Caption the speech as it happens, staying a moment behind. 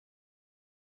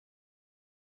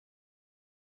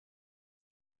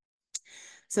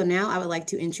So now I would like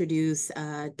to introduce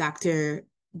Dr.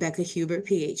 Becca Huber,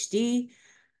 PhD.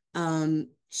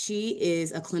 She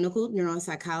is a clinical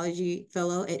neuropsychology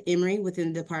fellow at Emory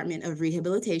within the Department of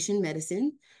Rehabilitation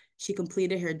Medicine. She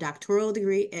completed her doctoral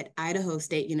degree at Idaho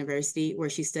State University, where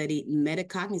she studied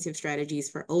metacognitive strategies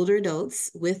for older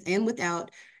adults with and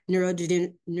without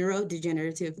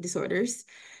neurodegenerative disorders.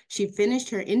 She finished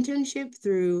her internship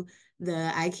through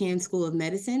the Icahn School of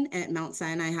Medicine at Mount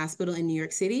Sinai Hospital in New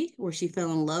York City, where she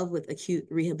fell in love with acute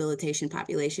rehabilitation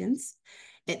populations.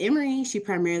 At Emory, she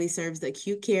primarily serves the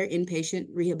acute care inpatient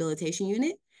rehabilitation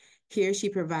unit. Here, she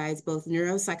provides both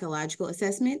neuropsychological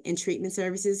assessment and treatment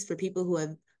services for people who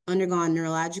have undergone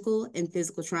neurological and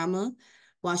physical trauma,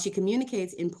 while she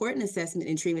communicates important assessment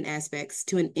and treatment aspects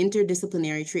to an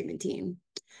interdisciplinary treatment team.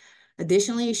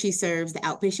 Additionally, she serves the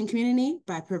outpatient community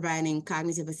by providing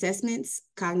cognitive assessments,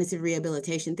 cognitive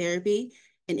rehabilitation therapy,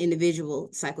 and individual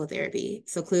psychotherapy.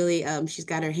 So clearly, she's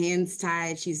got her hands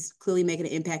tied. She's clearly making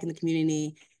an impact in the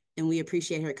community, and we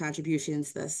appreciate her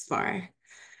contributions thus far.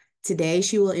 Today,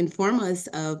 she will inform us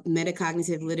of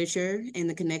metacognitive literature and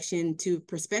the connection to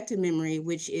prospective memory,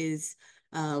 which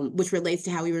relates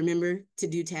to how we remember to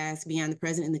do tasks beyond the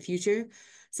present and the future.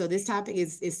 So this topic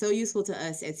is so useful to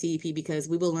us at CEP because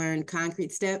we will learn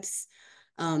concrete steps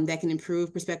that can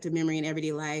improve prospective memory in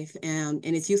everyday life. And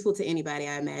it's useful to anybody,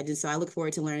 I imagine. So I look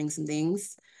forward to learning some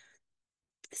things.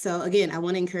 So again, I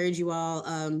want to encourage you all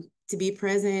to be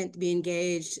present, be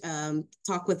engaged,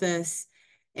 talk with us.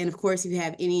 And of course, if you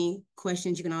have any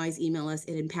questions, you can always email us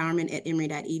at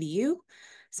empowerment@emory.edu.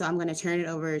 So I'm going to turn it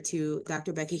over to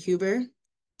Dr. Becca Huber. I'm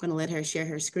going to let her share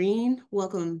her screen.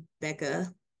 Welcome,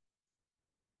 Becca.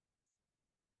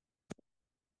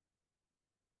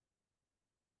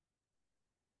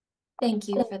 Thank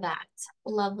you for that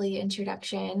lovely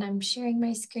introduction. I'm sharing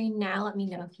my screen now. Let me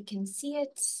know if you can see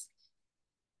it.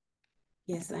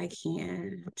 Yes, I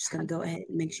can. I'm just going to go ahead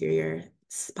and make sure you're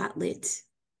spotlit.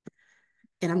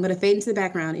 And I'm going to fade into the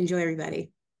background. Enjoy,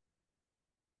 everybody.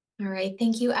 All right,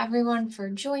 thank you everyone for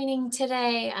joining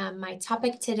today. My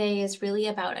topic today is really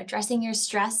about addressing your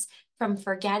stress from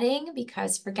forgetting,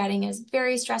 because forgetting is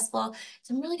very stressful.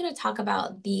 So I'm really going to talk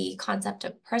about the concept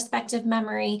of prospective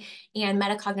memory and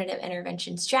metacognitive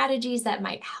intervention strategies that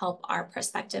might help our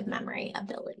prospective memory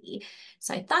ability.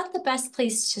 So I thought the best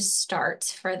place to start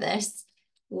for this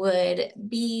would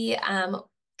be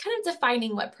kind of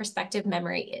defining what prospective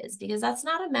memory is, because that's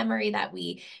not a memory that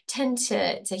we tend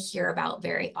to hear about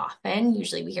very often.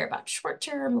 Usually we hear about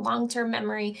short-term, long-term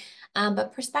memory,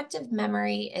 but prospective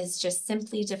memory is just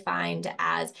simply defined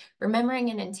as remembering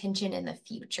an intention in the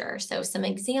future. So some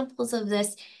examples of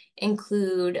this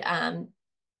include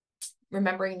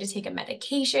remembering to take a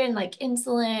medication like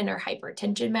insulin or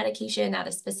hypertension medication at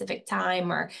a specific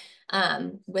time, or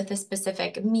with a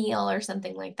specific meal or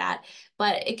something like that.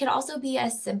 But it could also be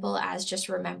as simple as just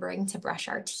remembering to brush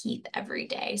our teeth every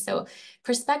day. So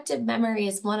prospective memory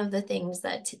is one of the things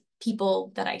that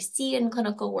people that I see in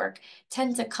clinical work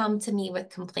tend to come to me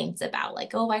with complaints about,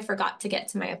 like, oh, I forgot to get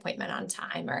to my appointment on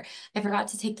time, or I forgot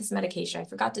to take this medication, I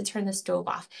forgot to turn the stove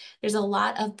off. There's a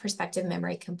lot of prospective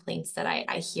memory complaints that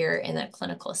I hear in a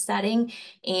clinical setting,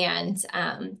 and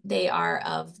they are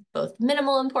of both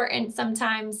minimal importance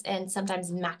sometimes and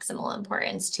sometimes maximal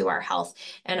importance to our health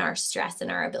and our stress and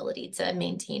our ability to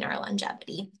maintain our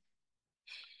longevity.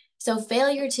 So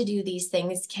failure to do these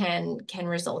things can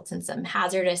result in some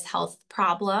hazardous health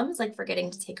problems, like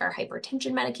forgetting to take our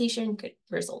hypertension medication could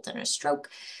result in a stroke.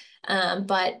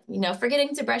 But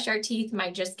forgetting to brush our teeth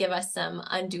might just give us some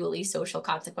unduly social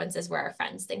consequences where our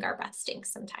friends think our breath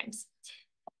stinks sometimes.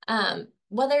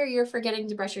 Whether you're forgetting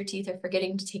to brush your teeth or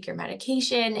forgetting to take your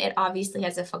medication, it obviously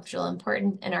has a functional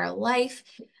importance in our life.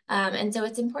 And so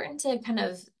it's important to kind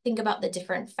of think about the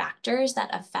different factors that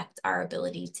affect our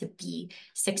ability to be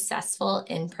successful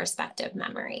in prospective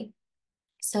memory.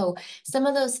 So some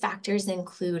of those factors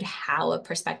include how a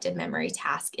prospective memory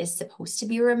task is supposed to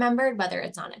be remembered, whether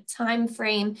it's on a time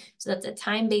frame, so that's a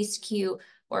time-based cue,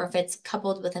 or if it's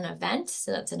coupled with an event,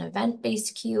 so that's an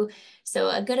event-based cue. So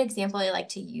a good example I like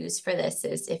to use for this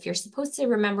is if you're supposed to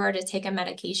remember to take a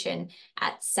medication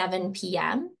at 7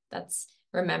 p.m., that's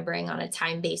remembering on a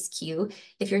time-based cue.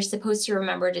 If you're supposed to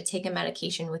remember to take a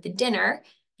medication with dinner,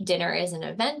 dinner is an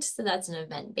event, so that's an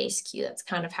event-based cue. That's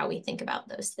kind of how we think about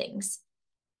those things.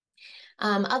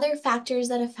 Other factors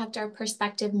that affect our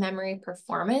prospective memory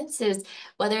performance is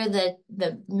whether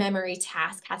the memory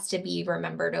task has to be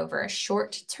remembered over a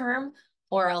short term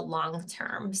or a long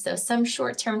term. So some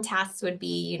short-term tasks would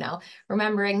be,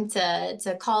 remembering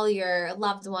to call your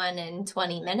loved one in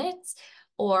 20 minutes,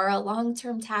 Or a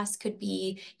long-term task could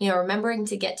be, remembering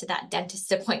to get to that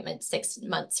dentist appointment 6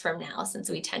 months from now,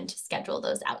 since we tend to schedule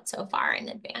those out so far in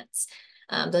advance.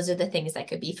 Those are the things that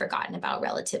could be forgotten about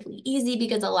relatively easy,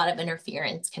 because a lot of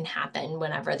interference can happen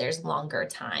whenever there's longer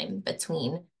time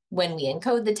between when we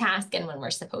encode the task and when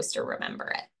we're supposed to remember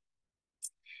it.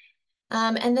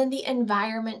 And then the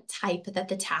environment type that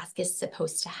the task is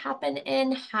supposed to happen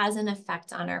in has an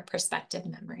effect on our prospective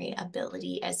memory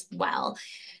ability as well.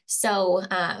 So,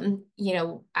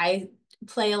 I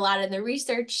play a lot in the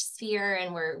research sphere,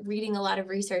 and we're reading a lot of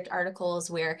research articles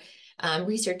where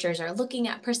researchers are looking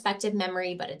at prospective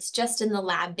memory, but it's just in the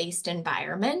lab-based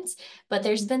environment. But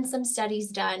there's been some studies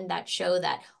done that show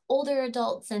that older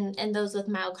adults and those with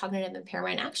mild cognitive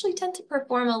impairment actually tend to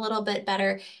perform a little bit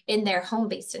better in their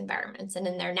home-based environments and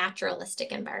in their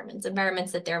naturalistic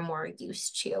environments that they're more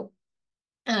used to.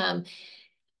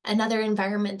 Another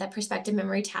environment that prospective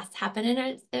memory tasks happen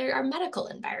in are medical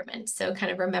environments. So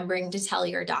kind of remembering to tell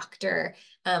your doctor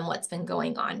what's been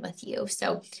going on with you.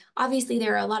 So obviously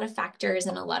there are a lot of factors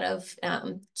and a lot of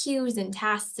cues and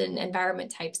tasks and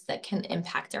environment types that can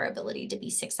impact our ability to be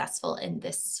successful in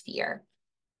this sphere.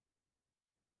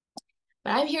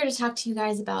 But I'm here to talk to you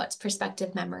guys about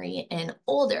prospective memory in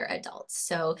older adults.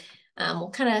 So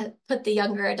we'll kind of put the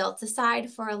younger adults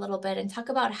aside for a little bit and talk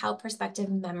about how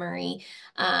prospective memory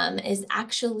is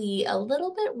actually a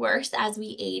little bit worse as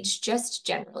we age, just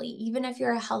generally. Even if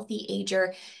you're a healthy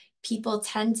ager, people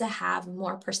tend to have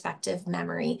more prospective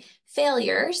memory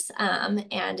failures.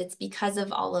 And it's because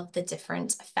of all of the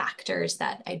different factors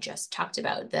that I just talked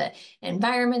about: the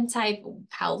environment type,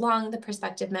 how long the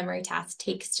prospective memory task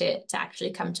takes to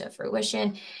actually come to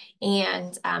fruition,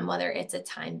 and whether it's a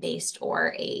time-based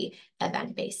or a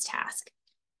event-based task.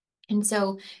 And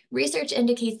so research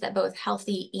indicates that both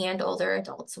healthy and older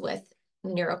adults with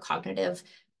neurocognitive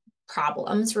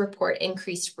problems report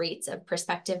increased rates of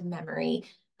prospective memory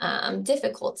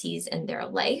difficulties in their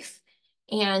life.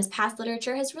 And past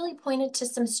literature has really pointed to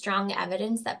some strong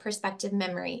evidence that prospective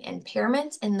memory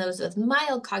impairment in those with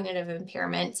mild cognitive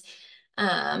impairment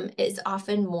is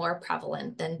often more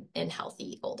prevalent than in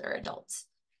healthy older adults.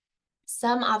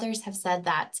 Some authors have said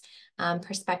that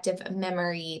prospective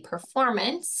memory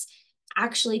performance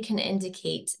actually can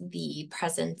indicate the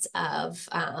presence of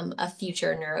a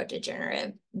future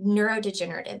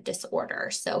neurodegenerative disorder.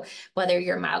 So whether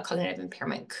your mild cognitive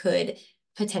impairment could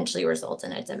potentially result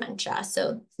in a dementia.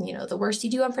 So, the worse you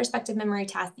do on prospective memory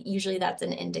tasks, usually that's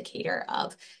an indicator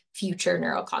of future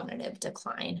neurocognitive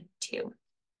decline too.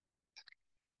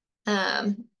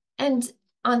 And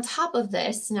on top of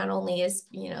this, not only is,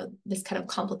 this kind of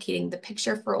complicating the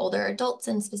picture for older adults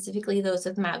and specifically those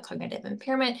with mild cognitive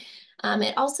impairment,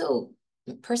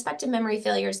 prospective memory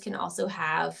failures can also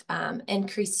have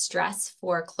increased stress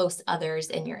for close others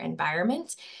in your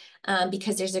environment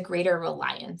because there's a greater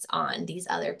reliance on these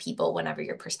other people whenever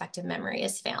your prospective memory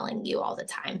is failing you all the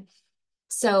time.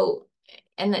 So,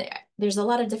 and there's a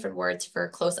lot of different words for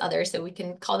close others, so we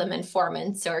can call them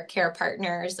informants or care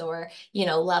partners or,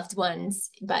 loved ones.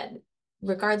 But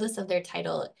regardless of their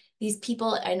title, these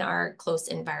people in our close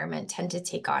environment tend to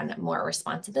take on more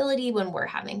responsibility when we're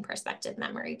having prospective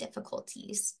memory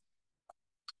difficulties.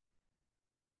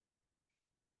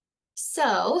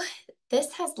 So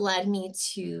this has led me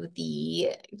to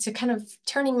kind of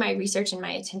turning my research and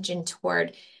my attention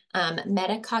toward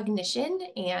metacognition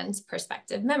and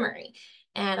prospective memory.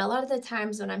 And a lot of the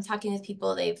times when I'm talking with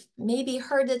people, they've maybe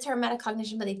heard the term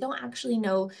metacognition, but they don't actually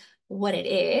know what it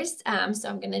is. So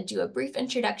I'm going to do a brief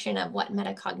introduction of what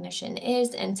metacognition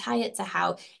is and tie it to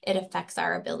how it affects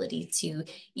our ability to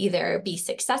either be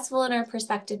successful in our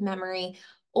prospective memory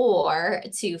or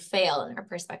to fail in our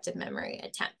prospective memory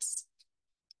attempts.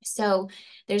 So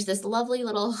there's this lovely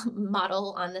little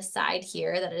model on the side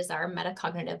here that is our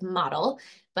metacognitive model.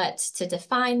 But to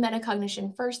define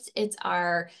metacognition first, it's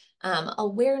our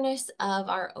awareness of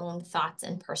our own thoughts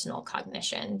and personal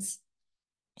cognitions.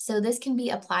 So this can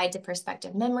be applied to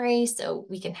prospective memory. So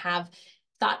we can have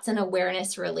thoughts and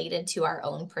awareness related to our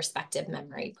own prospective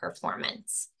memory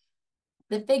performance.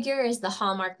 The figure is the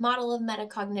hallmark model of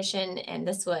metacognition, and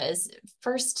this was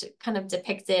first kind of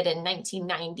depicted in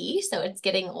 1990, so it's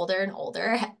getting older and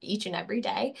older each and every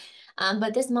day.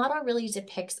 But this model really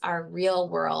depicts our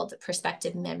real-world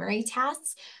prospective memory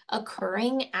tasks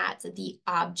occurring at the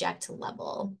object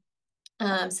level.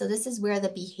 So this is where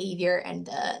the behavior and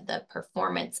the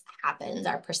performance happens,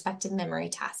 our prospective memory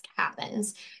task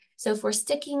happens. So if we're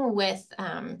sticking with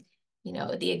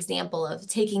the example of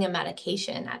taking a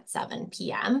medication at 7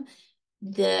 p.m.,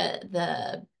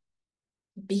 the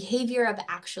behavior of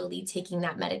actually taking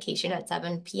that medication at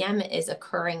 7 p.m. is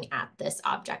occurring at this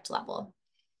object level.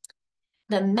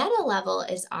 The meta level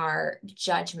is our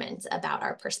judgment about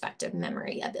our prospective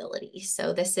memory ability.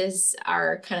 So this is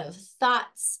our kind of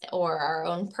thoughts or our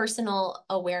own personal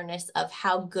awareness of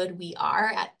how good we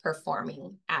are at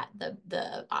performing at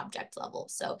the object level.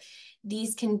 So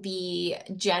these can be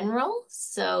general.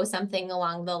 So something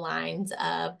along the lines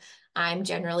of, I'm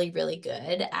generally really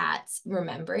good at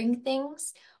remembering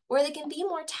things, or they can be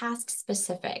more task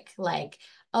specific, like,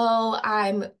 oh,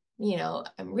 I'm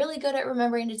really good at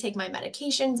remembering to take my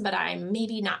medications, but I'm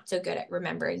maybe not so good at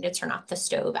remembering to turn off the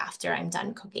stove after I'm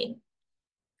done cooking.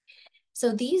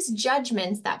 So these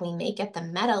judgments that we make at the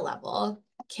meta level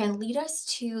can lead us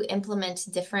to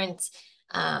implement different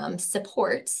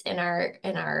supports in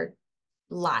our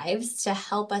lives to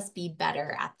help us be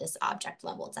better at this object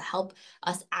level, to help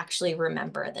us actually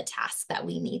remember the task that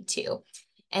we need to.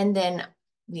 And then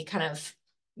we kind of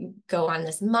go on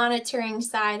this monitoring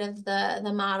side of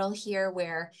the model here,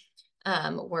 where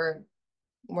we're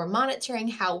monitoring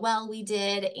how well we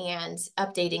did and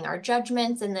updating our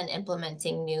judgments, and then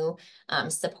implementing new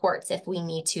supports if we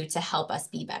need to help us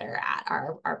be better at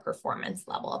our performance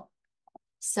level.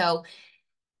 So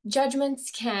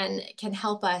judgments can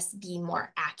help us be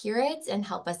more accurate and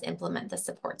help us implement the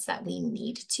supports that we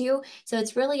need to. So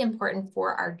it's really important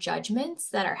for our judgments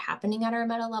that are happening at our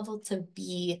meta level to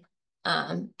be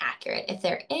accurate. If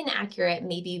they're inaccurate,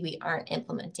 maybe we aren't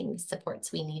implementing the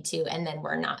supports we need to, and then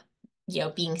we're not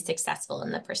being successful in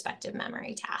the prospective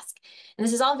memory task. And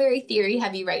this is all very theory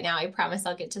heavy right now. I promise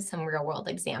I'll get to some real world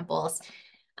examples.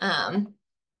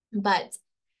 But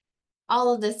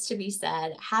all of this to be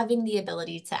said, having the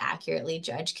ability to accurately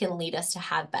judge can lead us to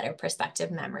have better prospective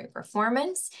memory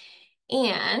performance.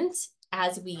 And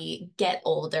as we get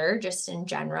older, just in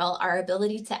general, our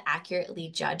ability to accurately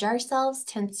judge ourselves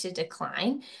tends to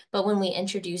decline. But when we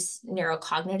introduce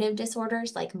neurocognitive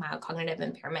disorders like mild cognitive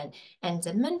impairment and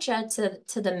dementia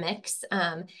to the mix,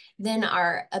 then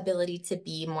our ability to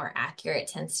be more accurate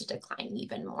tends to decline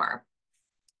even more.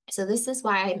 So this is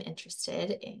why I'm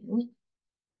interested in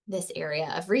this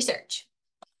area of research.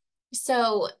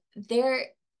 So there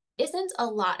isn't a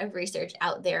lot of research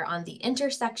out there on the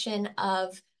intersection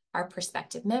of our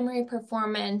prospective memory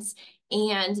performance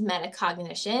and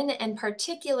metacognition, and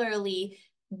particularly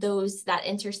that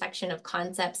intersection of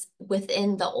concepts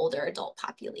within the older adult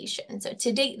population. So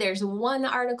to date, there's one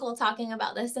article talking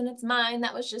about this, and it's mine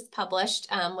that was just published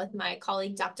with my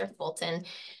colleague, Dr. Fulton.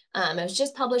 It was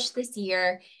just published this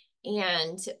year.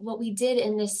 And what we did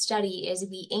in this study is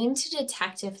we aimed to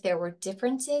detect if there were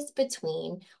differences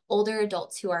between older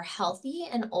adults who are healthy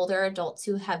and older adults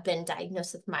who have been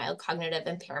diagnosed with mild cognitive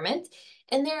impairment,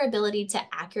 and their ability to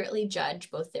accurately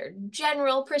judge both their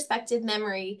general prospective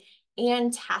memory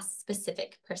and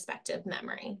task-specific prospective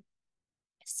memory.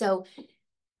 So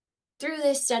through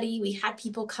this study, we had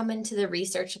people come into the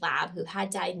research lab who had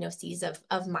diagnoses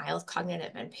of mild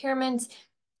cognitive impairment,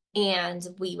 and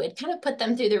we would kind of put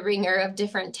them through the ringer of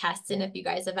different tests. And if you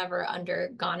guys have ever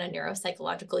undergone a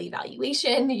neuropsychological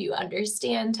evaluation, you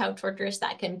understand how torturous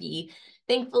that can be.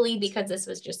 Thankfully, because this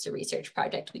was just a research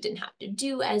project, we didn't have to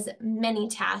do as many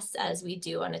tasks as we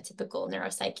do on a typical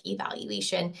neuropsych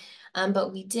evaluation.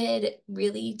 But we did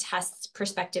really test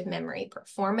prospective memory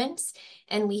performance,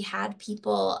 and we had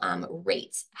people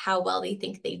rate how well they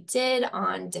think they did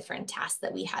on different tasks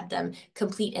that we had them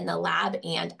complete in the lab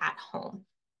and at home.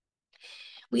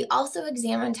 We also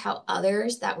examined how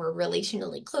others that were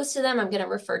relationally close to them, I'm going to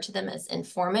refer to them as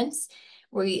informants,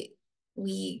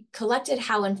 we collected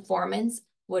how informants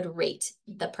would rate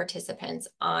the participants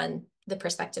on the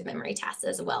prospective memory task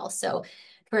as well. So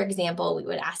for example, we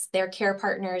would ask their care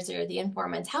partners or the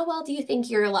informants, how well do you think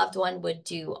your loved one would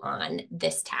do on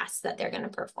this task that they're going to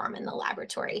perform in the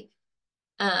laboratory?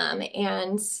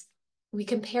 And we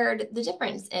compared the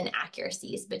difference in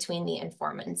accuracies between the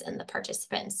informants and the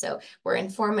participants. So were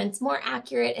informants more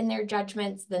accurate in their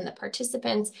judgments than the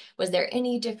participants? Was there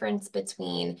any difference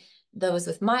between those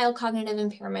with mild cognitive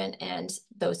impairment and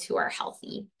those who are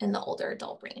healthy in the older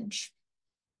adult range?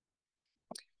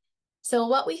 So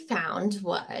what we found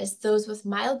was those with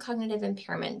mild cognitive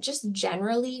impairment just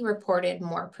generally reported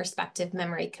more prospective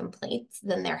memory complaints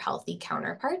than their healthy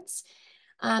counterparts.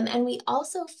 And we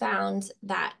also found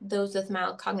that those with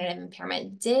mild cognitive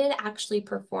impairment did actually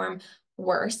perform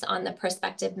worse on the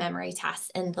prospective memory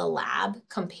tests in the lab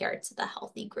compared to the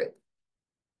healthy group.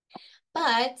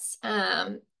 But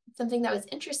something that was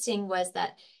interesting was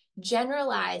that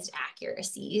generalized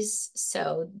accuracies,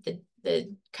 so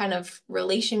the kind of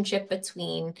relationship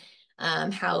between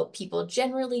how people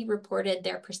generally reported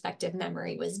their prospective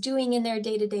memory was doing in their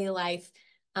day-to-day life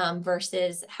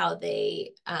versus how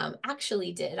they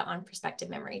actually did on prospective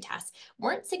memory tests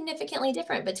weren't significantly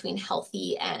different between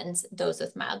healthy and those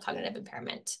with mild cognitive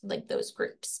impairment, like those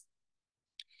groups.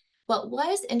 What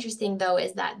was interesting, though,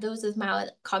 is that those with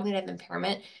mild cognitive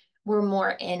impairment were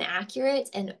more inaccurate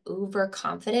and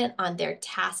overconfident on their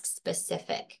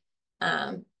task-specific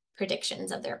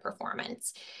predictions of their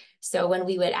performance. So when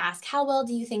we would ask, how well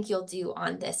do you think you'll do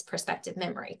on this prospective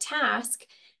memory task,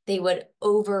 they would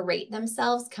overrate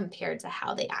themselves compared to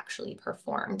how they actually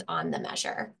performed on the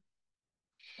measure.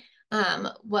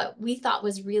 What we thought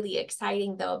was really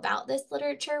exciting, though, about this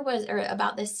literature was, or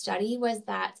about this study, was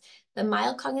that the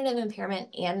mild cognitive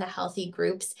impairment and the healthy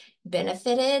groups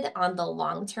benefited on the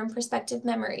long-term prospective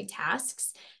memory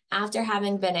tasks after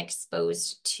having been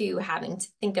exposed to having to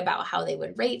think about how they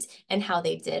would rate and how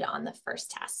they did on the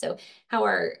first test. So how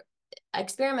our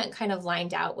experiment kind of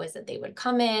lined out was that they would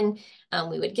come in,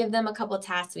 we would give them a couple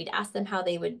tasks, we'd ask them how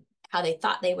they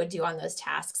thought they would do on those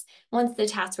tasks. Once the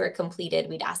tasks were completed,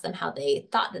 we'd ask them how they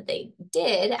thought that they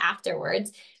did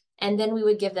afterwards. And then we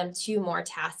would give them 2 more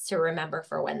tasks to remember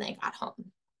for when they got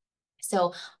home.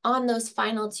 So on those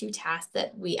final 2 tasks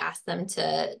that we asked them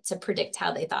to predict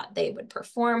how they thought they would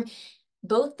perform,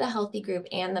 both the healthy group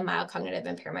and the mild cognitive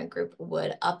impairment group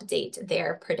would update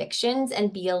their predictions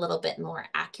and be a little bit more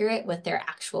accurate with their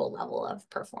actual level of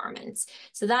performance.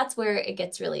 So that's where it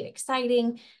gets really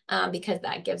exciting because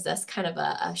that gives us kind of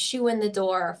a shoe in the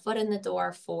door, a foot in the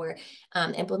door for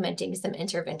implementing some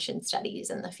intervention studies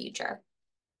in the future.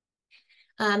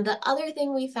 The other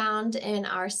thing we found in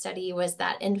our study was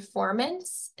that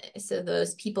informants, so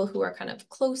those people who are kind of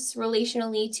close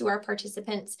relationally to our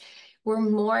participants, were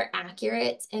more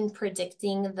accurate in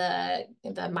predicting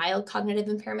the mild cognitive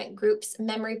impairment group's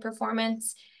memory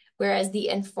performance, whereas the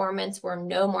informants were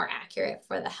no more accurate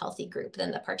for the healthy group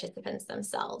than the participants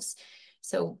themselves.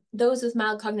 So those with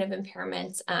mild cognitive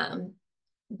impairment,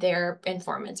 their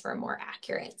informants were more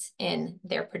accurate in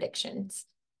their predictions.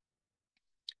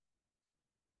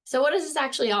 So what does this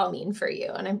actually all mean for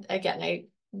you? And I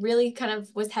really kind of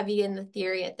was heavy in the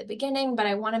theory at the beginning, but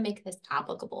I want to make this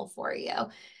applicable for you.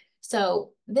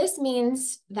 So this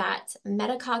means that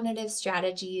metacognitive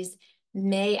strategies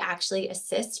may actually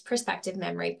assist prospective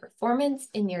memory performance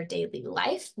in your daily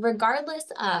life, regardless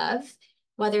of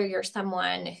whether you're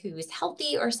someone who's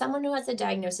healthy or someone who has a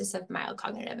diagnosis of mild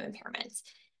cognitive impairment.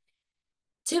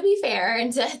 To be fair,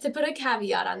 and to put a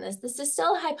caveat on this is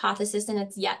still a hypothesis and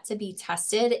it's yet to be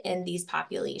tested in these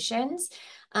populations.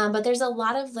 But there's a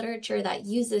lot of literature that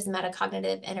uses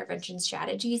metacognitive intervention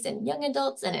strategies in young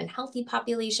adults and in healthy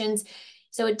populations.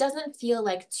 So it doesn't feel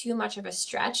like too much of a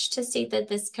stretch to state that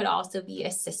this could also be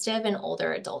assistive in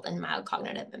older adult and mild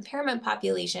cognitive impairment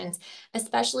populations,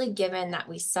 especially given that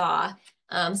we saw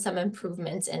some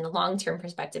improvements in long-term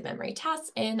prospective memory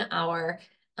tests in our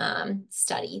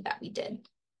study that we did.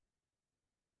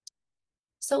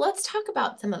 So let's talk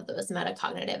about some of those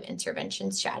metacognitive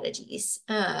intervention strategies.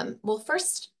 We'll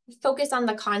first focus on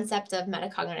the concept of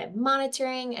metacognitive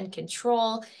monitoring and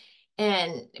control.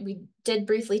 And we did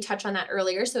briefly touch on that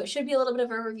earlier, so it should be a little bit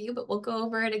of a review, but we'll go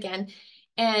over it again.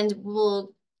 And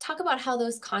we'll talk about how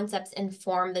those concepts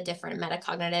inform the different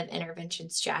metacognitive intervention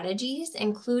strategies,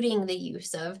 including the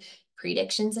use of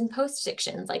predictions and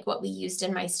postdictions, like what we used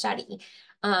in my study.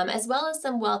 As well as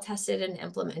some well-tested and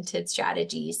implemented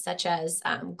strategies such as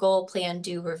goal, plan,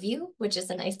 do, review, which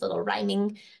is a nice little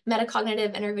rhyming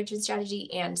metacognitive intervention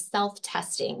strategy, and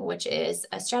self-testing, which is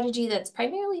a strategy that's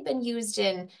primarily been used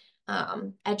in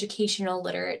educational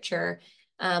literature,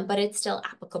 but it's still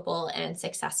applicable and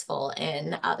successful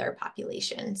in other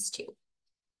populations too.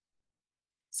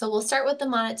 So we'll start with the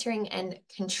monitoring and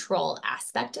control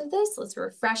aspect of this. Let's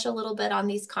refresh a little bit on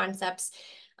these concepts,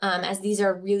 as these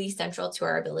are really central to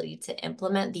our ability to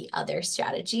implement the other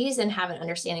strategies and have an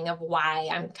understanding of why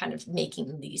I'm kind of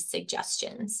making these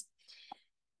suggestions.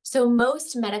 So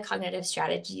most metacognitive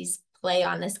strategies play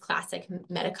on this classic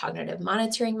metacognitive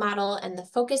monitoring model, and the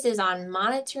focus is on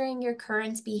monitoring your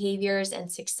current behaviors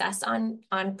and success on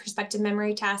prospective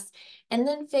memory tasks, and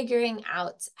then figuring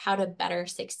out how to better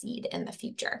succeed in the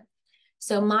future.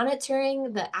 So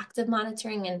monitoring, the active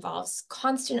monitoring involves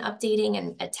constant updating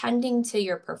and attending to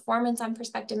your performance on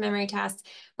prospective memory tasks,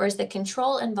 whereas the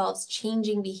control involves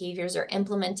changing behaviors or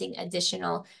implementing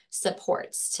additional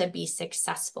supports to be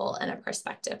successful in a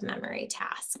prospective memory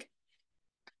task.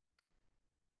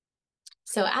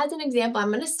 So as an example, I'm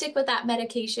going to stick with that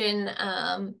medication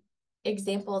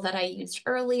example that I used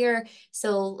earlier.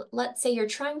 So let's say you're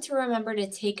trying to remember to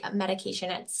take a medication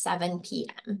at 7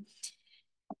 p.m.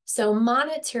 So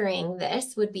monitoring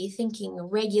this would be thinking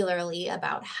regularly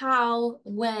about how,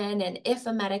 when, and if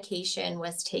a medication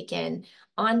was taken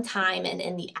on time and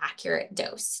in the accurate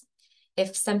dose.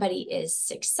 If somebody is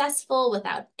successful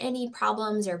without any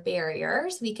problems or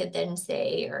barriers, we could then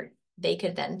say, or they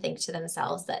could then think to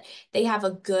themselves that they have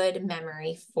a good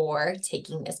memory for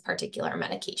taking this particular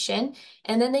medication.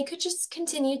 And then they could just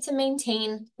continue to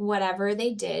maintain whatever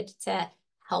they did to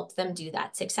help them do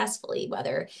that successfully,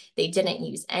 whether they didn't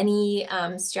use any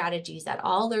strategies at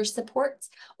all or supports,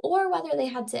 or whether they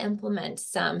had to implement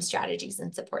some strategies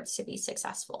and supports to be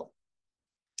successful.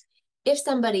 If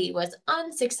somebody was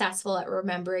unsuccessful at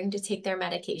remembering to take their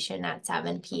medication at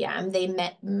 7 p.m., they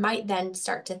might then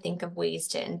start to think of ways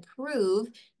to improve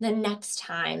the next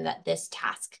time that this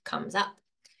task comes up.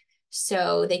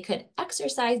 So they could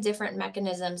exercise different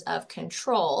mechanisms of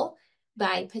control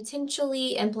by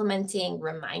potentially implementing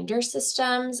reminder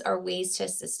systems or ways to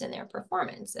assist in their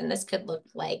performance. And this could look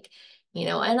like,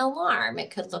 an alarm.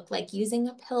 It could look like using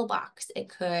a pillbox. It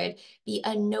could be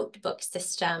a notebook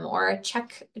system or a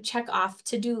check off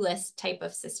to-do list type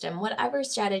of system. Whatever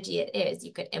strategy it is,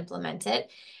 you could implement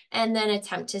it and then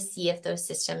attempt to see if those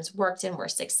systems worked and were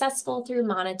successful through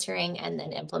monitoring and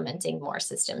then implementing more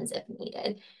systems if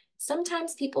needed.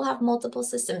 Sometimes people have multiple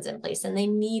systems in place and they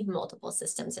need multiple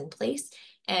systems in place.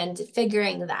 And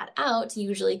figuring that out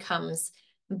usually comes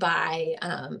by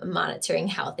monitoring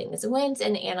how things went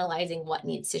and analyzing what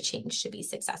needs to change to be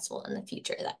successful in the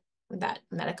future, that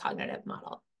metacognitive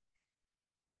model.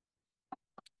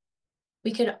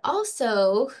 We could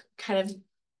also kind of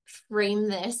frame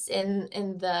this in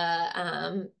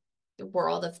the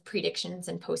world of predictions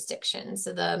and postdictions.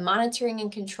 So the monitoring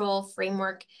and control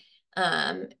framework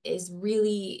is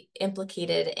really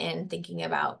implicated in thinking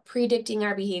about predicting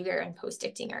our behavior and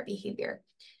postdicting our behavior.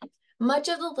 Much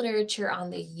of the literature on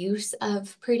the use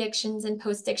of predictions and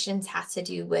postdictions has to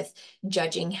do with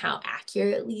judging how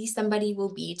accurately somebody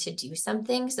will be to do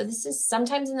something. So this is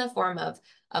sometimes in the form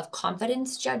of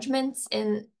confidence judgments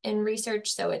in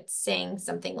research. So it's saying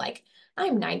something like,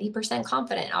 I'm 90%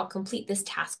 confident I'll complete this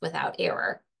task without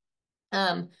error.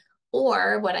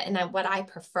 Or what I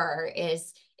prefer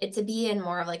is it to be in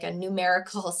more of like a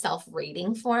numerical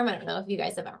self-rating form. I don't know if you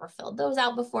guys have ever filled those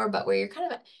out before, but where you're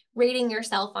kind of rating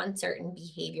yourself on certain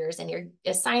behaviors and you're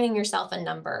assigning yourself a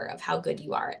number of how good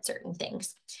you are at certain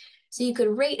things. So you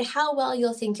could rate how well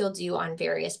you'll think you'll do on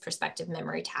various prospective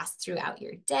memory tasks throughout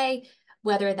your day,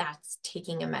 whether that's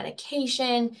taking a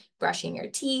medication, brushing your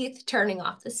teeth, turning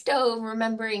off the stove,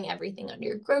 remembering everything on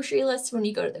your grocery list when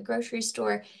you go to the grocery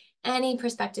store. Any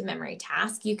prospective memory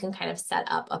task, you can kind of set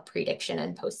up a prediction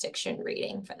and postdiction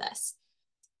rating for this.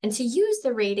 And to use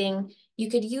the rating,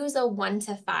 you could use a 1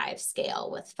 to 5 scale,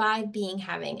 with 5 being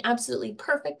having absolutely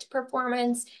perfect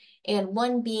performance and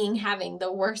 1 being having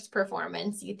the worst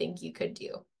performance you think you could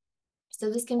do.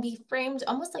 So this can be framed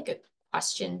almost like a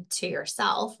question to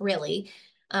yourself, really,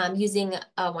 using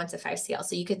a 1 to 5 scale.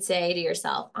 So you could say to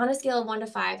yourself, on a scale of 1 to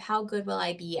 5, how good will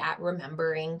I be at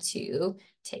remembering to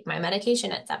take my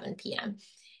medication at 7 p.m.?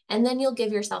 And then you'll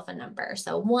give yourself a number.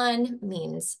 So 1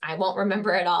 means I won't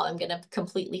remember at all. I'm going to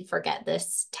completely forget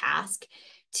this task.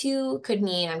 2 could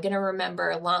mean I'm going to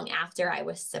remember long after I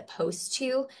was supposed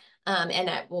to, and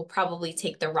I will probably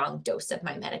take the wrong dose of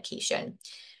my medication.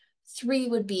 3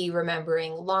 would be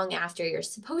remembering long after you're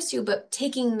supposed to, but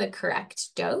taking the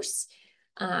correct dose.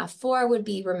 4 would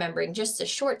be remembering just a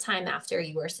short time after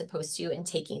you were supposed to and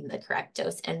taking the correct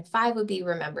dose. And 5 would be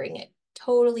remembering it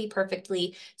totally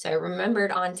perfectly. So I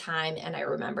remembered on time and I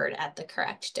remembered at the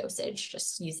correct dosage,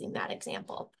 just using that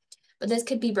example. But this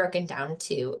could be broken down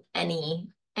to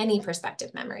any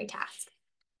prospective memory task.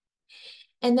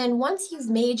 And then once you've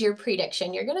made your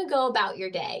prediction, you're going to go about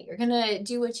your day. You're going to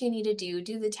do what you need to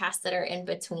do the tasks that are in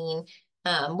between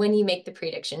when you make the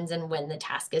predictions and when the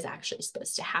task is actually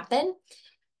supposed to happen.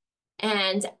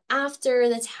 And after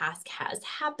the task has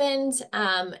happened,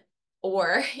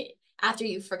 or after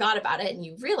you forgot about it and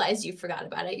you realized you forgot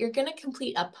about it, you're going to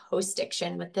complete a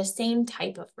postdiction with the same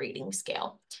type of rating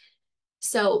scale.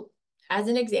 So as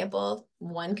an example,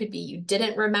 1 could be you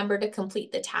didn't remember to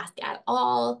complete the task at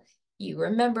all. You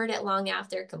remembered it long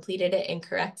after, completed it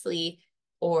incorrectly.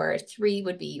 Or 3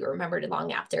 would be you remembered it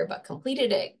long after, but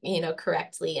completed it,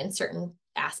 correctly in certain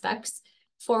aspects.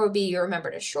 4 would be you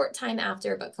remembered a short time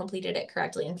after, but completed it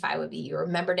correctly. And 5 would be you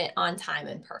remembered it on time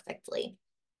and perfectly.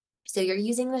 So you're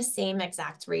using the same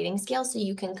exact rating scale so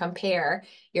you can compare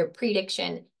your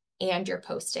prediction and your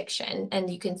postdiction. And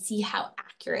you can see how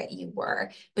accurate you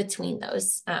were between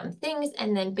those things.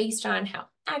 And then based on how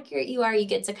accurate you are, you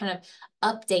get to kind of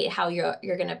update how you're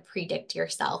going to predict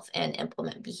yourself and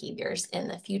implement behaviors in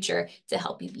the future to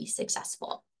help you be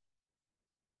successful.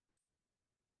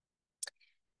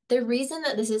 The reason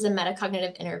that this is a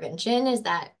metacognitive intervention is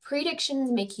that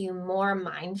predictions make you more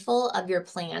mindful of your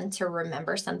plan to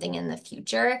remember something in the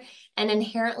future and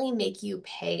inherently make you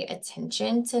pay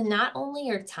attention to not only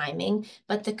your timing,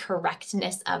 but the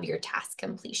correctness of your task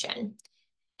completion.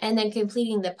 And then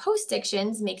completing the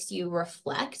postdictions makes you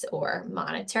reflect or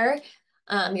monitor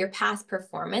your past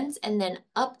performance and then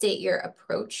update your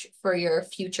approach for your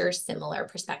future similar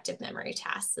prospective memory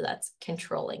tasks. So that's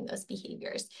controlling those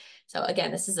behaviors. So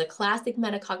again, this is a classic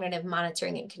metacognitive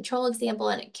monitoring and control example,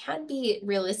 and it can be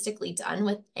realistically done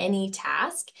with any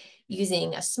task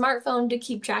using a smartphone to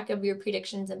keep track of your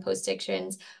predictions and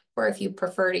postdictions, or if you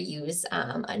prefer to use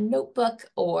a notebook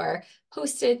or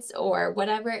Post-its or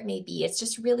whatever it may be. It's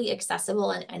just really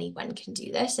accessible and anyone can do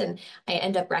this. And I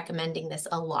end up recommending this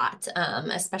a lot,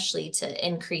 especially to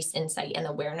increase insight and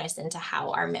awareness into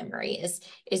how our memory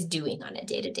is doing on a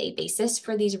day-to-day basis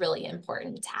for these really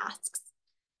important tasks.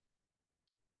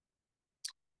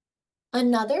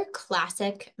 Another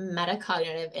classic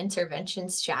metacognitive intervention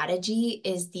strategy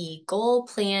is the goal,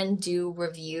 plan, do,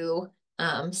 review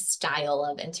style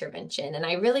of intervention. And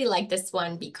I really like this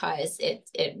one because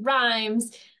it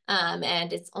rhymes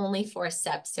and it's only 4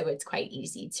 steps, so it's quite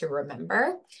easy to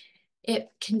remember. It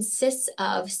consists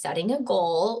of setting a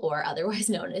goal, or otherwise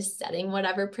known as setting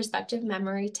whatever prospective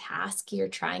memory task you're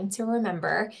trying to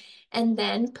remember, and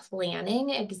then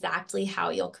planning exactly how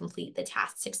you'll complete the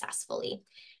task successfully.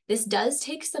 This does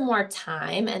take some more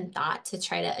time and thought to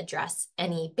try to address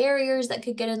any barriers that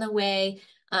could get in the way,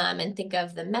 and think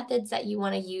of the methods that you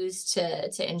want to use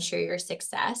to ensure your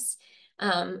success.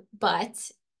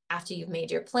 But after you've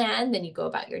made your plan, then you go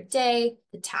about your day,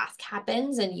 the task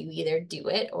happens, and you either do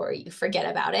it or you forget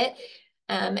about it.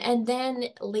 And then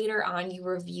later on, you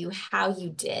review how you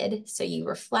did. So you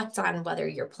reflect on whether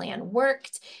your plan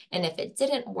worked. And if it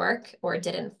didn't work or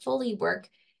didn't fully work,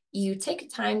 you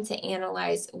take time to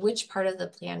analyze which part of the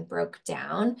plan broke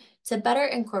down to better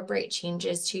incorporate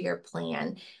changes to your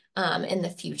plan in the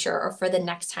future or for the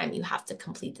next time you have to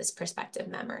complete this prospective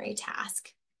memory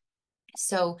task.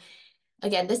 So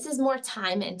again, this is more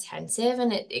time intensive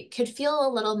and it could feel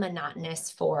a little monotonous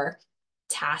for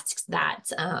tasks that,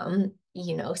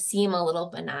 seem a little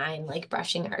benign, like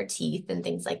brushing our teeth and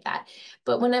things like that.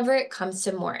 But whenever it comes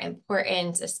to more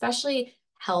important, especially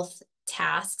health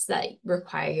tasks that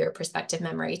require your prospective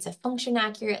memory to function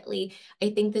accurately,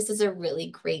 I think this is a really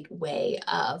great way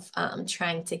of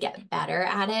trying to get better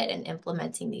at it, and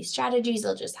implementing these strategies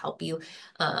will just help you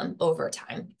over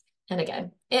time. And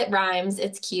again, it rhymes,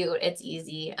 it's cute, it's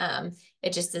easy.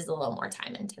 It just is a little more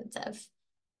time intensive.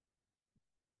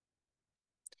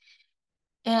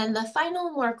 And the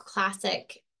final, more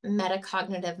classic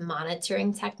metacognitive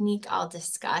monitoring technique I'll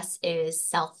discuss is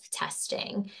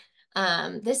self-testing.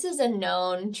 This is a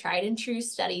known, tried and true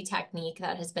study technique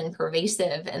that has been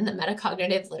pervasive in the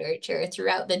metacognitive literature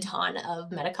throughout the dawn of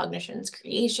metacognition's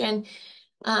creation.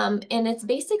 And it's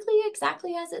basically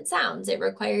exactly as it sounds. It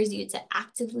requires you to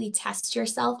actively test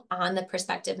yourself on the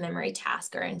prospective memory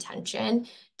task or intention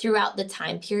throughout the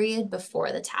time period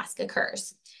before the task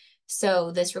occurs.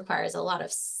 So this requires a lot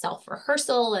of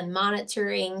self-rehearsal and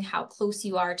monitoring how close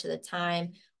you are to the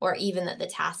time, or even that the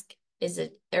task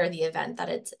or the event that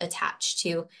it's attached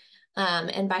to.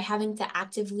 And by having to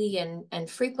actively and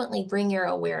frequently bring your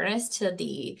awareness to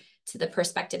the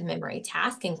prospective memory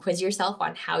task and quiz yourself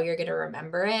on how you're going to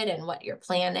remember it and what your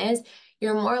plan is,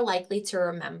 you're more likely to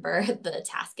remember the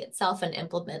task itself and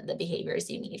implement the behaviors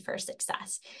you need for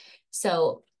success.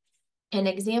 So an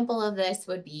example of this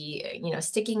would be,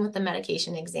 sticking with the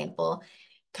medication example,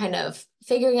 kind of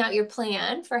figuring out your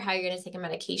plan for how you're going to take a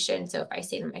medication. So if I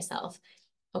say to myself,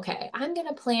 okay, I'm going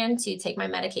to plan to take my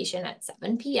medication at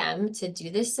 7 p.m. To do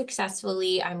this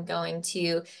successfully, I'm going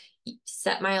to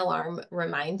set my alarm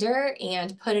reminder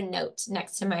and put a note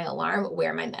next to my alarm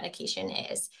where my medication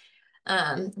is.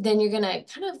 Then you're going to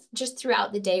kind of just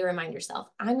throughout the day remind yourself,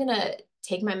 I'm going to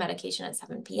take my medication at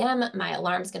 7 p.m. My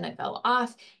alarm's going to go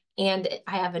off, and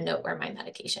I have a note where my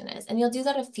medication is. And you'll do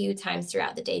that a few times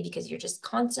throughout the day because you're just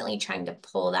constantly trying to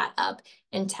pull that up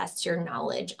and test your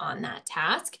knowledge on that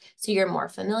task. So you're more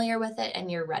familiar with it and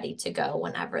you're ready to go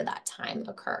whenever that time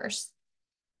occurs.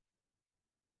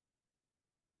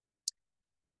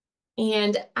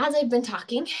 And as I've been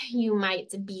talking, you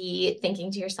might be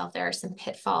thinking to yourself, there are some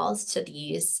pitfalls to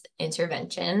these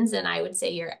interventions. And I would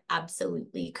say you're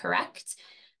absolutely correct.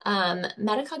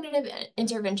 Metacognitive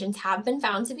interventions have been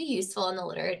found to be useful in the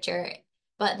literature,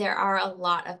 but there are a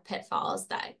lot of pitfalls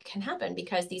that can happen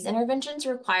because these interventions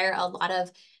require a lot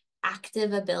of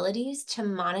active abilities to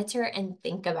monitor and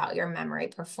think about your memory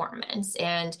performance.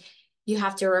 And you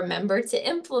have to remember to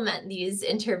implement these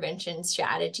intervention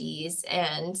strategies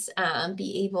and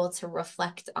be able to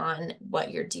reflect on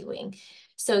what you're doing.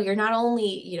 So you're not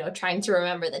only, trying to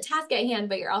remember the task at hand,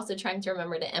 but you're also trying to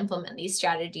remember to implement these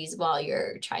strategies while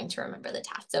you're trying to remember the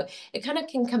task. So it kind of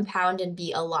can compound and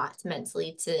be a lot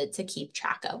mentally to keep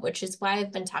track of, which is why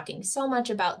I've been talking so much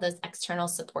about those external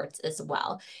supports as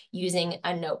well, using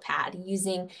a notepad,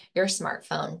 using your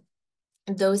smartphone,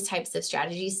 those types of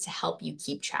strategies to help you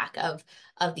keep track of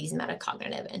these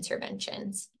metacognitive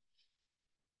interventions.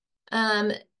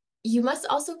 You must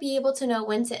also be able to know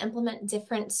when to implement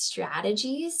different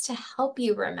strategies to help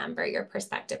you remember your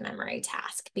prospective memory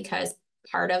task, because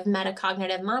part of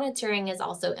metacognitive monitoring is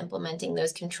also implementing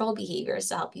those control behaviors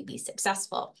to help you be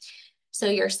successful. So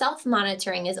your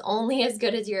self-monitoring is only as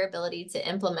good as your ability to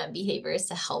implement behaviors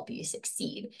to help you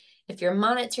succeed. If you're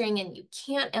monitoring and you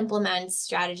can't implement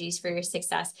strategies for your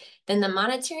success, then the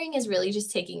monitoring is really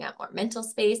just taking up more mental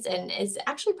space and is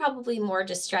actually probably more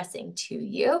distressing to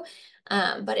you.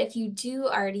 But if you do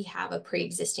already have a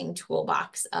pre-existing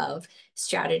toolbox of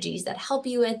strategies that help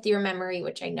you with your memory,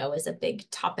 which I know is a big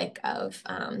topic of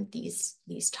these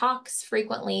talks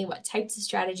frequently, what types of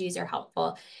strategies are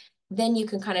helpful, then you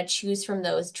can kind of choose from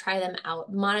those, try them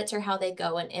out, monitor how they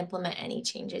go, and implement any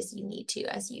changes you need to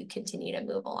as you continue to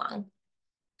move along.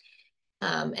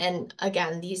 And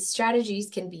again, these strategies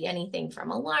can be anything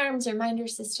from alarms, reminder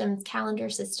systems, calendar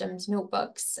systems,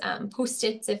 notebooks,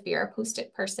 post-its if you're a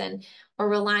post-it person, or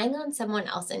relying on someone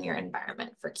else in your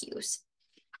environment for cues.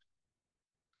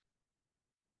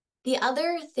 The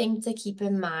other thing to keep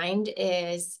in mind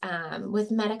is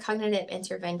with metacognitive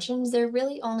interventions, they're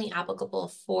really only applicable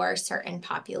for certain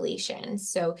populations.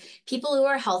 So people who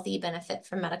are healthy benefit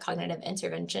from metacognitive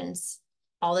interventions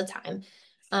all the time.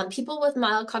 People with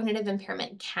mild cognitive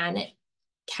impairment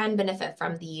can benefit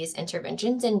from these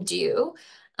interventions and do,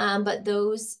 but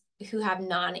those who have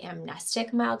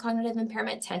non-amnestic mild cognitive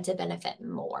impairment tend to benefit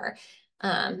more.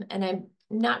 And I'm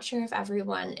not sure if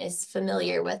everyone is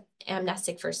familiar with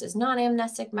amnestic versus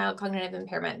non-amnestic mild cognitive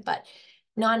impairment, but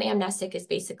non-amnestic is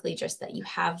basically just that you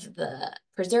have the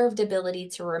preserved ability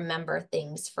to remember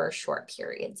things for short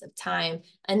periods of time,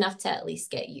 enough to at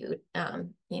least get you,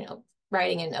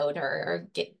 writing a note or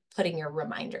putting your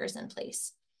reminders in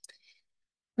place.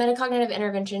 Metacognitive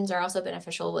interventions are also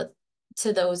beneficial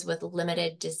to those with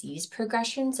limited disease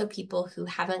progression, so people who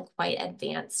haven't quite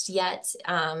advanced yet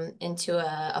into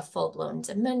a full-blown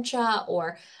dementia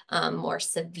or more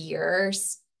severe,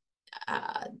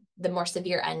 the more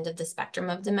severe end of the spectrum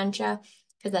of dementia,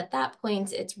 because at that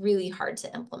point, it's really hard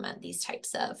to implement these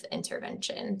types of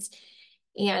interventions.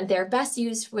 And they're best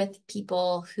used with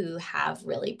people who have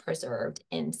really preserved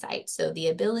insight. So the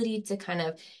ability to kind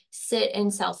of sit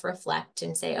and self-reflect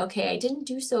and say, okay, I didn't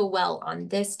do so well on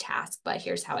this task, but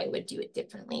here's how I would do it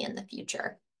differently in the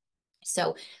future.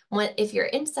 So if your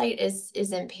insight is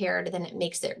impaired, then it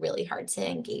makes it really hard to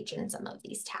engage in some of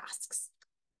these tasks.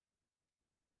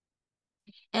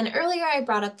 And earlier I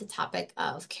brought up the topic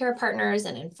of care partners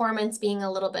and informants being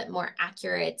a little bit more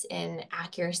accurate in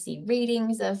accuracy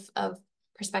ratings of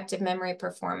prospective memory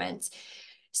performance.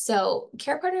 So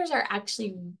care partners are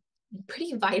actually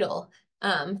pretty vital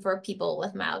for people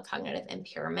with mild cognitive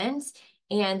impairments,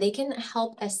 and they can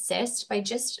help assist by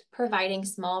just providing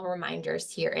small reminders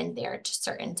here and there to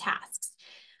certain tasks.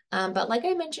 But like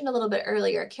I mentioned a little bit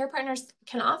earlier, care partners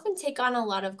can often take on a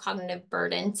lot of cognitive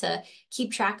burden to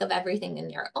keep track of everything in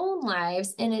their own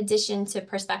lives, in addition to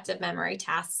prospective memory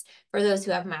tasks for those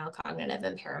who have mild cognitive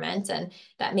impairment and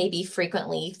that may be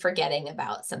frequently forgetting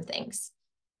about some things.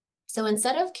 So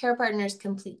instead of care partners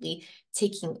completely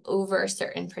taking over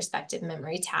certain prospective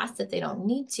memory tasks that they don't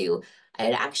need to,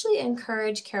 I'd actually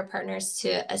encourage care partners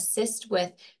to assist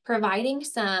with providing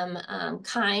some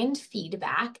kind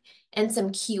feedback and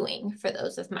some cueing for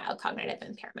those with mild cognitive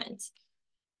impairment.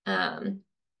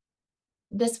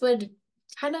 This would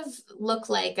kind of look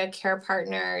like a care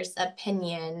partner's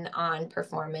opinion on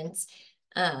performance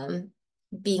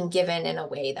being given in a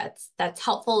way that's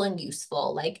helpful and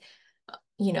useful. Like,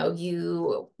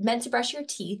 you meant to brush your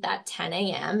teeth at 10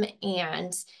 a.m.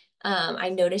 and I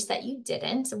noticed that you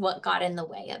didn't. What got in the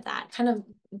way of that? Kind of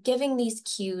giving these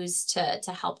cues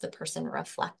to help the person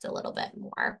reflect a little bit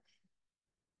more.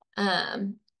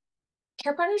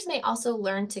 Care partners may also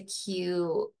learn to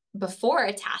cue before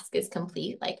a task is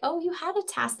complete, like, oh, you had a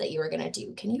task that you were going to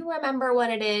do. Can you remember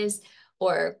what it is?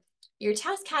 Or your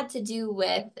task had to do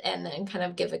with, and then kind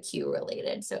of give a cue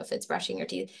related. So if it's brushing your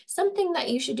teeth, something that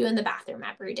you should do in the bathroom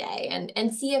every day,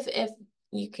 and see if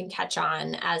you can catch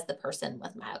on as the person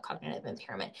with mild cognitive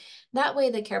impairment. That way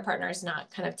the care partner is not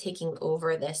kind of taking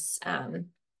over this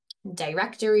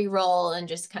directory role and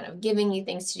just kind of giving you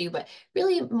things to do, but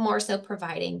really more so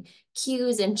providing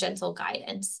cues and gentle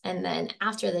guidance. And then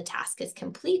after the task is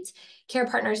complete, care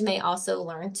partners may also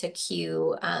learn to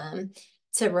cue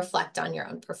to reflect on your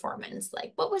own performance,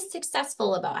 like what was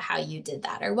successful about how you did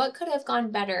that, or what could have gone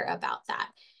better about that.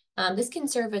 This can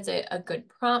serve as a good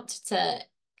prompt to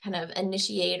kind of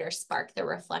initiate or spark the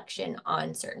reflection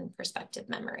on certain prospective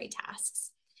memory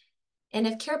tasks. And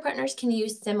if care partners can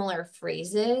use similar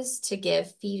phrases to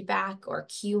give feedback or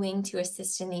cueing to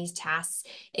assist in these tasks,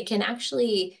 it can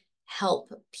actually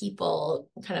help people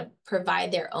kind of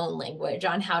provide their own language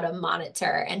on how to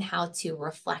monitor and how to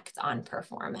reflect on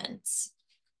performance.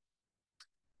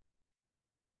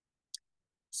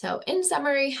 So in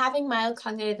summary, having mild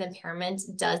cognitive impairment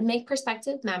does make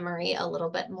prospective memory a little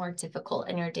bit more difficult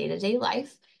in your day-to-day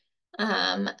life.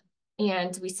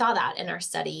 And we saw that in our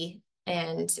study.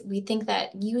 And we think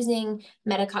that using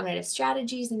metacognitive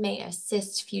strategies may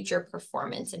assist future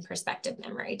performance in prospective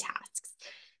memory tasks.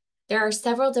 There are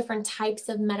several different types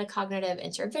of metacognitive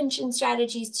intervention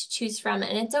strategies to choose from,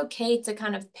 and it's okay to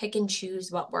kind of pick and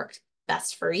choose what works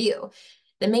best for you.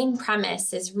 The main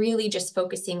premise is really just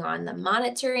focusing on the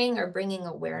monitoring or bringing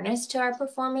awareness to our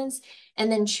performance,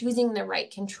 and then choosing the right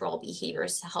control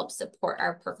behaviors to help support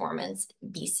our performance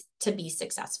to be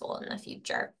successful in the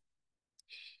future.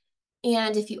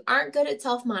 And if you aren't good at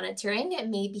self-monitoring, it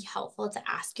may be helpful to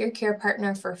ask your care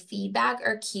partner for feedback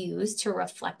or cues to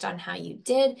reflect on how you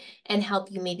did and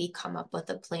help you maybe come up with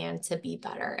a plan to be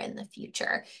better in the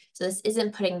future. So this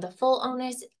isn't putting the full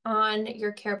onus on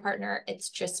your care partner. It's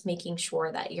just making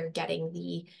sure that you're getting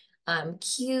the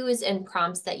cues and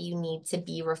prompts that you need to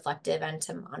be reflective and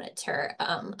to monitor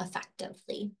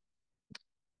effectively.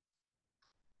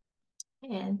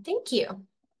 And thank you.